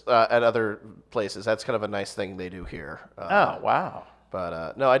shirts at other places. That's kind of a nice thing they do here. Oh wow!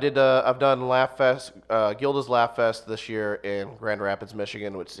 But no, I did. I've done Laugh Fest, Gilda's Laugh Fest this year in Grand Rapids,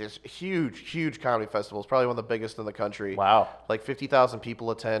 Michigan, which is a huge comedy festival. It's probably one of the biggest in the country. Wow! Like 50,000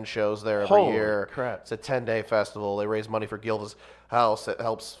 people attend shows there every Holy year. Crap. It's a 10-day festival. They raise money for Gilda's House. It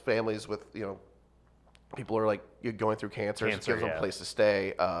helps families with people are like going through cancer. It gives them a place to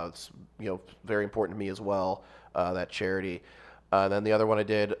stay. It's very important to me as well. That charity. Then the other one I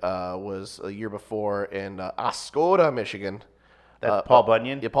did was a year before in Oscoda, Michigan. Paul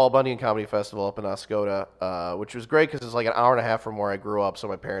Bunyan? Yeah, Paul Bunyan Comedy Festival up in Oscoda, which was great because it's like an hour and a half from where I grew up, so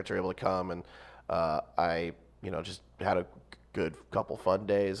my parents were able to come, and I just had a good couple fun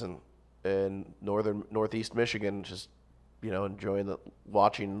days in northeast Michigan, just enjoying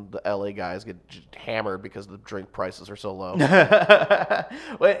watching the LA guys get just hammered because the drink prices are so low.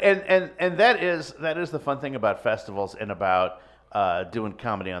 Well, and that is the fun thing about festivals and about doing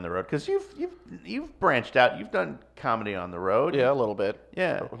comedy on the road, because you've branched out. You've done comedy on the road. Yeah, a little bit.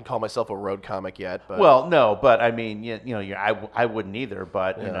 Yeah, I wouldn't call myself a road comic yet. But well, no, but I mean, I wouldn't either.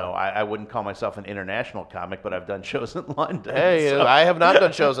 But I wouldn't call myself an international comic. But I've done shows in London. Hey, so. I have not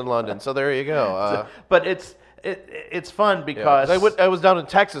done shows in London, so there you go. But it's fun because I was down in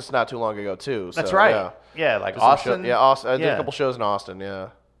Texas not too long ago too. That's so, right. Yeah, like Austin. Austin. I did a couple shows in Austin. Yeah.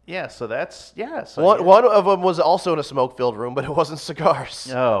 Yeah. So that's So one of them was also in a smoke-filled room, but it wasn't cigars.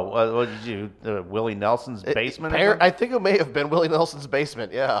 Oh, what did you? Willie Nelson's basement? I think it may have been Willie Nelson's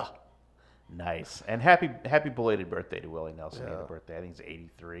basement. Yeah. Nice. And happy belated birthday to Willie Nelson. He had a birthday. I think he's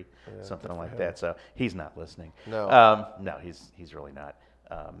 83, something like that. So he's not listening. No. No, he's really not.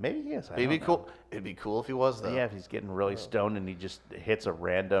 Maybe he is. It'd be cool. It'd be cool if he was, though. Yeah, if he's getting really stoned and he just hits a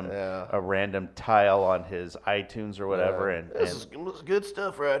random tile on his iTunes or whatever, and this is good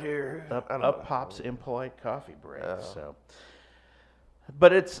stuff right here. Up pops Impolite Coffee Break. So,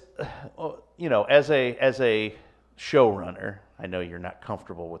 but it's as a showrunner, I know you're not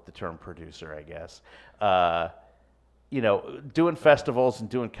comfortable with the term producer, I guess. Doing festivals and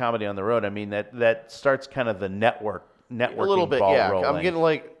doing comedy on the road. I mean that starts kind of the networking a little bit, ball yeah. rolling.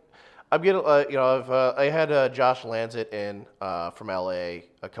 I had Josh Lanzett in from LA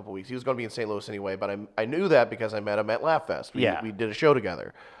a couple weeks. He was going to be in St. Louis anyway, but I knew that because I met him at Laugh Fest. We did a show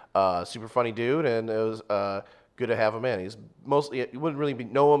together. Super funny dude, and it was good to have him in. He's mostly, you wouldn't really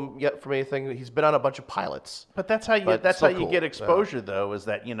know him yet from anything. He's been on a bunch of pilots. But that's how you get exposure, though, is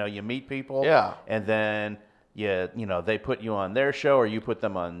that you meet people, and then they put you on their show, or you put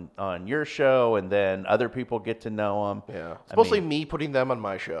them on your show, and then other people get to know them. Yeah, it's mostly me putting them on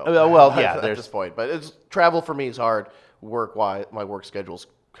my show. Well, yeah, at this point, but travel for me is hard. Work-wise, my work schedule's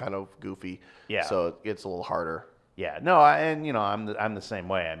kind of goofy. Yeah, so it gets a little harder. Yeah, no, I'm the same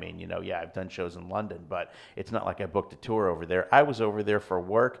way. I mean, I've done shows in London, but it's not like I booked a tour over there. I was over there for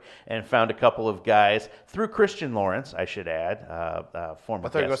work and found a couple of guys through Christian Lawrence, I should add, former. I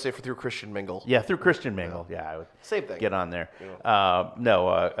thought you were going to say through Christian Mingle. Yeah, through Christian Mingle. Yeah, I would same thing. Get on there. Yeah.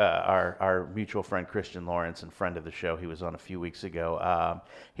 Our mutual friend Christian Lawrence and friend of the show, he was on a few weeks ago.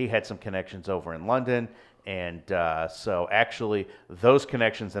 He had some connections over in London. And so actually those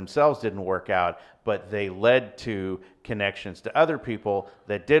connections themselves didn't work out, but they led to connections to other people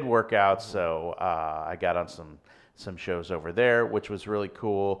that did work out. So I got on some shows over there, which was really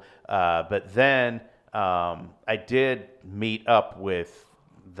cool. But then I did meet up with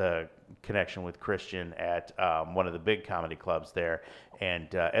the connection with Christian at one of the big comedy clubs there,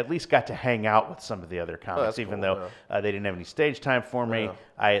 and at least got to hang out with some of the other comics, even though they didn't have any stage time for me.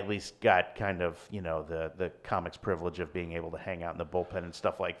 I at least got kind of the comics privilege of being able to hang out in the bullpen and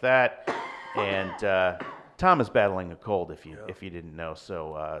stuff like that. And Tom is battling a cold, if you didn't know.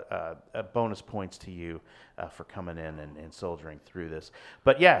 So bonus points to you for coming in and soldiering through this.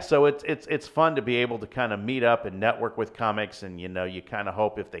 But yeah, so it's fun to be able to kind of meet up and network with comics, and you kind of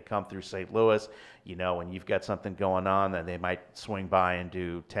hope if they come through St. Louis, when you've got something going on, then they might swing by and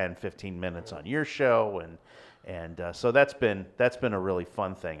do 10, 15 minutes on your show, and so that's been a really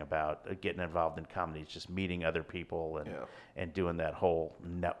fun thing about getting involved in comedy. It's just meeting other people and doing that whole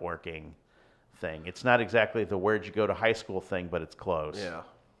networking thing. It's not exactly the where'd you go to high school thing, but it's close. Yeah.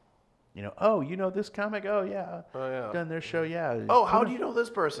 This comic? Oh, yeah. Done their show, yeah. Oh, how do you know this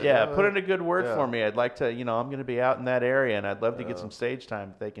person? Yeah, put in a good word for me. I'd like to, I'm going to be out in that area, and I'd love to get some stage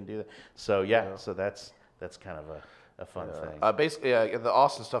time if they can do that. So, so that's kind of a fun thing. Basically, the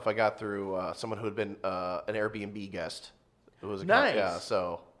Austin stuff I got through someone who had been an Airbnb guest. It was nice. Yeah.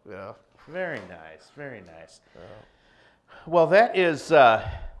 Very nice, very nice. Well, that is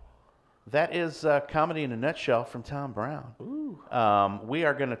Comedy in a Nutshell from Tom Brown. We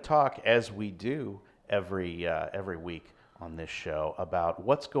are going to talk, as we do every week on this show, about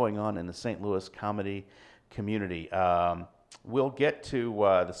what's going on in the St. Louis comedy community. We'll get to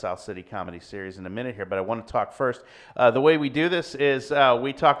the South City Comedy Series in a minute here, but I want to talk first. The way we do this is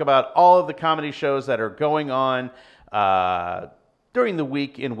we talk about all of the comedy shows that are going on during the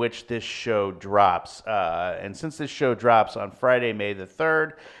week in which this show drops. And since this show drops on Friday, May the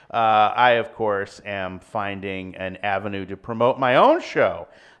 3rd, I, of course, am finding an avenue to promote my own show.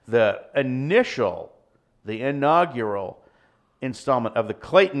 The inaugural installment of the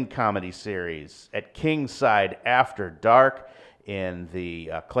Clayton Comedy Series at Kingside After Dark in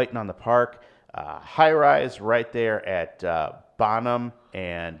the Clayton on the Park high-rise right there at Bonham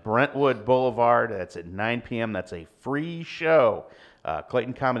and Brentwood Boulevard. That's at 9 p.m. That's a free show.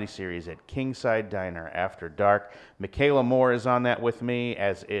 Clayton Comedy Series at Kingside Diner After Dark. Michaela Moore is on that with me,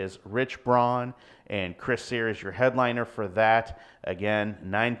 as is Rich Braun, and Chris Sear is your headliner for that. Again,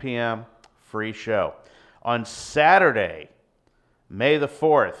 9 p.m., free show. On Saturday, May the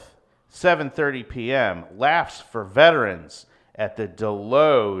 4th, 7:30 p.m., Laughs for Veterans at the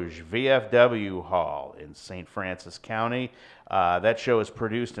Deloge VFW Hall in St. Francis County. That show is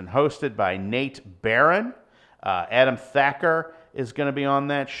produced and hosted by Nate Barron. Adam Thacker is going to be on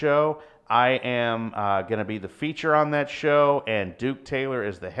that show. I am going to be the feature on that show, and Duke Taylor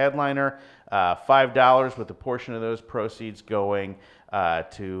is the headliner. $5 with a portion of those proceeds going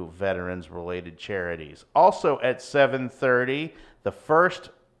to veterans-related charities. Also at 7:30, the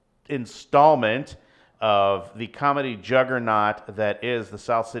first installment of the comedy juggernaut that is the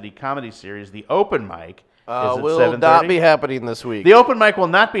South City Comedy Series, the open mic, is at 7:30. Will not be happening this week. The open mic will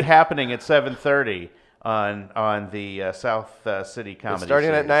not be happening at 7:30 on the South City Comedy It's starting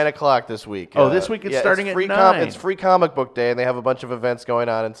Series. at 9 o'clock this week. Oh, this week it's starting at 9. It's free comic book day, and they have a bunch of events going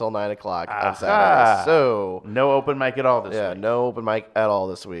on until 9 o'clock on Saturday. So no open mic at all this week. Yeah, no open mic at all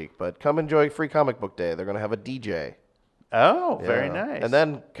this week. But come enjoy free comic book day. They're going to have a DJ. Oh, very nice. And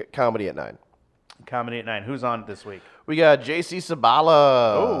then comedy at 9. Comedy at 9. Who's on this week? We got J.C. Sabala.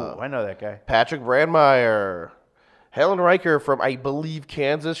 Oh, I know that guy. Patrick Brandmeier. Helen Riker from, I believe,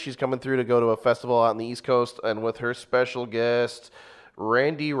 Kansas. She's coming through to go to a festival out on the East Coast, and with her special guest,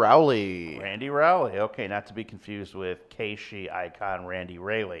 Randy Rowley. Randy Rowley. Okay, not to be confused with Keishi icon Randy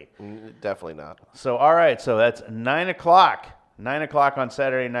Rayleigh. Definitely not. So, all right, so that's 9 o'clock. 9 o'clock on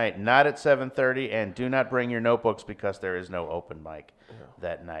Saturday night, not at 7:30, and do not bring your notebooks because there is no open mic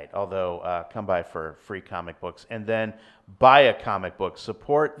that night. Although, come by for free comic books, and then buy a comic book.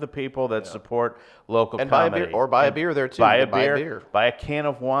 Support the people that support local and comedy. Buy a beer there, too. Buy a beer. Buy a can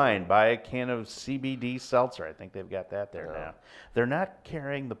of wine. Buy a can of CBD seltzer. I think they've got that there now. They're not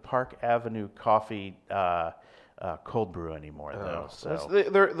carrying the Park Avenue coffee cold brew anymore, though. So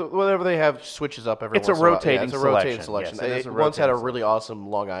whatever they have switches up every it's a once in a while. rotating Yeah, it's a selection. rotating selection. Yes, it is They a once had a rotating really awesome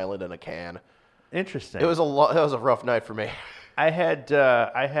Long Island in a can. Interesting. It was that was a rough night for me. I had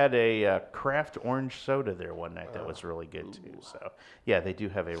a craft orange soda there one night that was really good too. So yeah, they do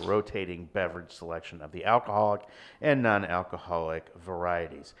have a rotating beverage selection of the alcoholic and non-alcoholic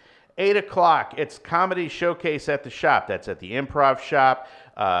varieties. 8 o'clock, it's Comedy Showcase at the Shop. That's at the Improv Shop.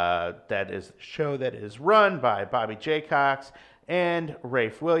 That is the show that is run by Bobby Jaycox and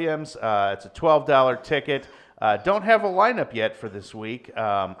Rafe Williams. It's a $12 ticket. Don't have a lineup yet for this week.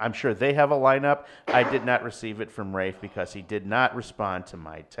 I'm sure they have a lineup. I did not receive it from Rafe because he did not respond to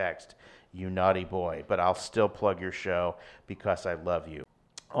my text, you naughty boy. But I'll still plug your show because I love you.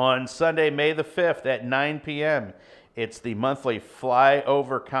 On Sunday, May the 5th at 9 p.m., it's the monthly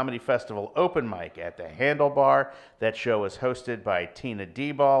Flyover Comedy Festival open mic at the Handlebar. That show is hosted by Tina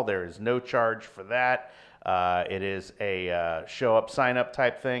D-Ball. There is no charge for that. It is a show up, sign up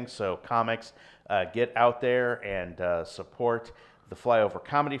type thing. So comics, get out there and support the Flyover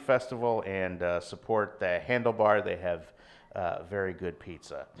Comedy Festival and support the Handlebar. They have very good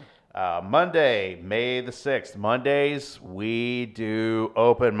pizza. Monday, May the 6th. Mondays, we do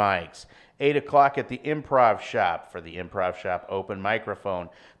open mics. 8 o'clock at the Improv Shop for the Improv Shop open microphone.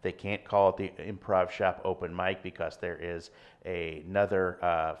 They can't call it the Improv Shop open mic because there is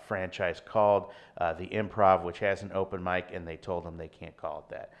another franchise called the Improv, which has an open mic, and they told them they can't call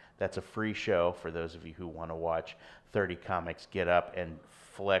it that. That's a free show for those of you who want to watch 30 comics get up and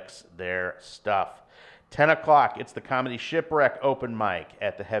flex their stuff. 10 o'clock, it's the Comedy Shipwreck open mic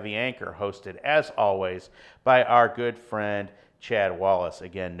at the Heavy Anchor, hosted, as always, by our good friend Chad Wallace.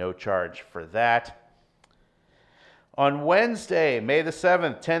 Again, no charge for that. On Wednesday, May the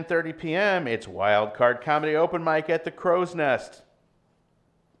 7th, 10:30 p.m., it's Wild Card Comedy open mic at the Crow's Nest.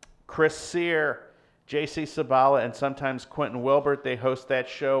 Chris Sear, J.C. Sabala, and sometimes Quentin Wilbert, they host that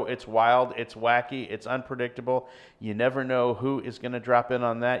show. It's wild, it's wacky, it's unpredictable. You never know who is going to drop in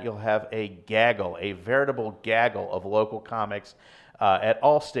on that. You'll have a veritable gaggle of local comics at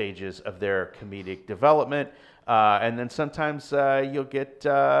all stages of their comedic development. And then sometimes you'll get,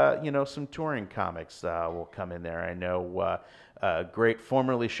 some touring comics will come in there. I know great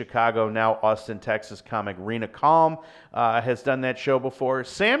formerly Chicago, now Austin, Texas comic Rena Calm has done that show before.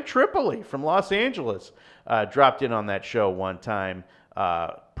 Sam Tripoli from Los Angeles dropped in on that show one time,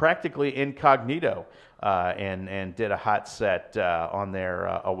 practically incognito, and did a hot set on there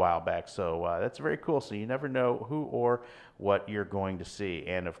a while back. So that's very cool. So you never know who or what you're going to see.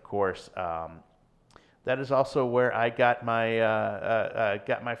 And of course, that is also where I got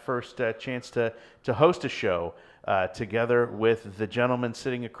my first chance to host a show together with the gentleman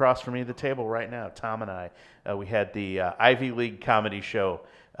sitting across from me at the table right now, Tom and I. We had the Ivy League comedy show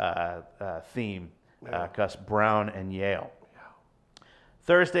theme, Gus Brown and Yale.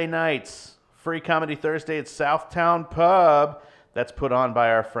 Thursday nights, Free Comedy Thursday at Southtown Pub. That's put on by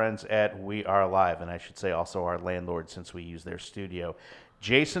our friends at We Are Live, and I should say also our landlord since we use their studio.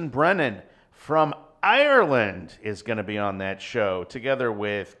 Jason Brennan from Ireland is going to be on that show, together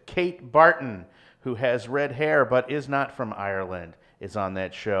with Kate Barton, who has red hair but is not from Ireland, is on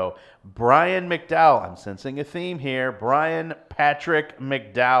that show. Brian McDowell, I'm sensing a theme here. Brian Patrick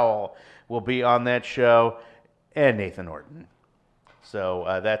McDowell will be on that show, and Nathan Orton.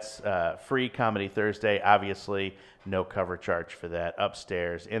 So that's Free Comedy Thursday. Obviously, no cover charge for that.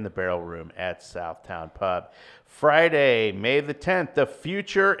 Upstairs in the Barrel Room at Southtown Pub. Friday, May the 10th, the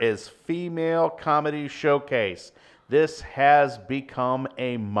Future is Female Comedy Showcase. This has become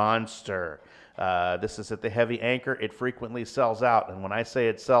a monster. This is at the Heavy Anchor. It frequently sells out. And when I say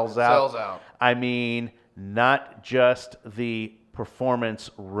it sells out, I mean not just the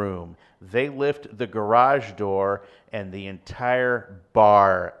performance room. They lift the garage door and the entire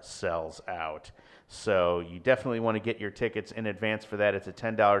bar sells out. So you definitely want to get your tickets in advance for that. It's a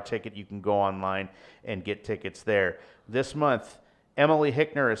 $10 ticket. You can go online and get tickets there. This month, Emily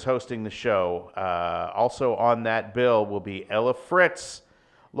Hickner is hosting the show. Also on that bill will be Ella Fritz,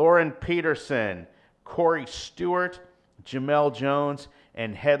 Lauren Peterson, Corey Stewart, Jamel Jones,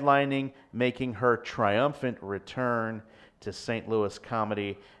 and headlining, making her triumphant return to St. Louis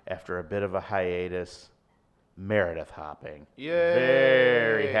comedy after a bit of a hiatus, Meredith Hopping. Yay!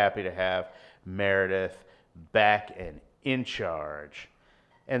 Very happy to have Meredith back and in charge.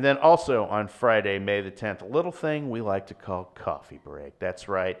 And then also on Friday, May the 10th, a little thing we like to call Coffee Break. That's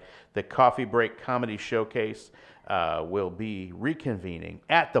right, the Coffee Break Comedy Showcase. will be reconvening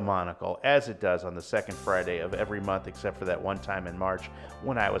at the Monocle as it does on the second Friday of every month, except for that one time in March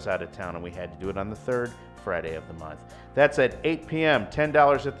when I was out of town and we had to do it on the third Friday of the month. That's at 8 p.m.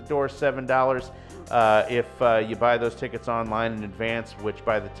 $10 at the door, $7 if you buy those tickets online in advance, which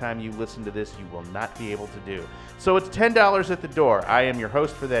by the time you listen to this, you will not be able to do. So it's $10 at the door. I am your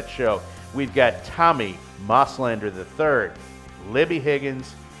host for that show. We've got Tommy Mosslander III, Libby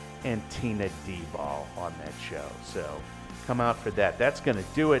Higgins, and Tina D-Ball on that show. So come out for that. That's going to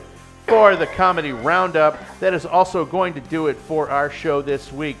do it for the Comedy Roundup. That is also going to do it for our show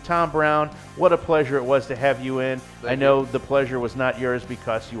this week. Tom Brown, what a pleasure it was to have you in. I know the pleasure was not yours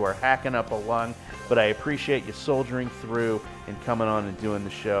because you are hacking up a lung, but I appreciate you soldiering through and coming on and doing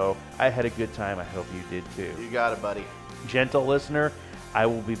the show. I had a good time. I hope you did too. You got it, buddy. Gentle listener, I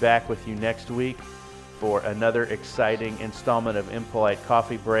will be back with you next week for another exciting installment of Impolite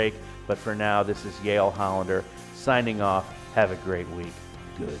Coffee Break. But for now, this is Yale Hollander signing off. Have a great week.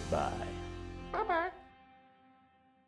 Goodbye.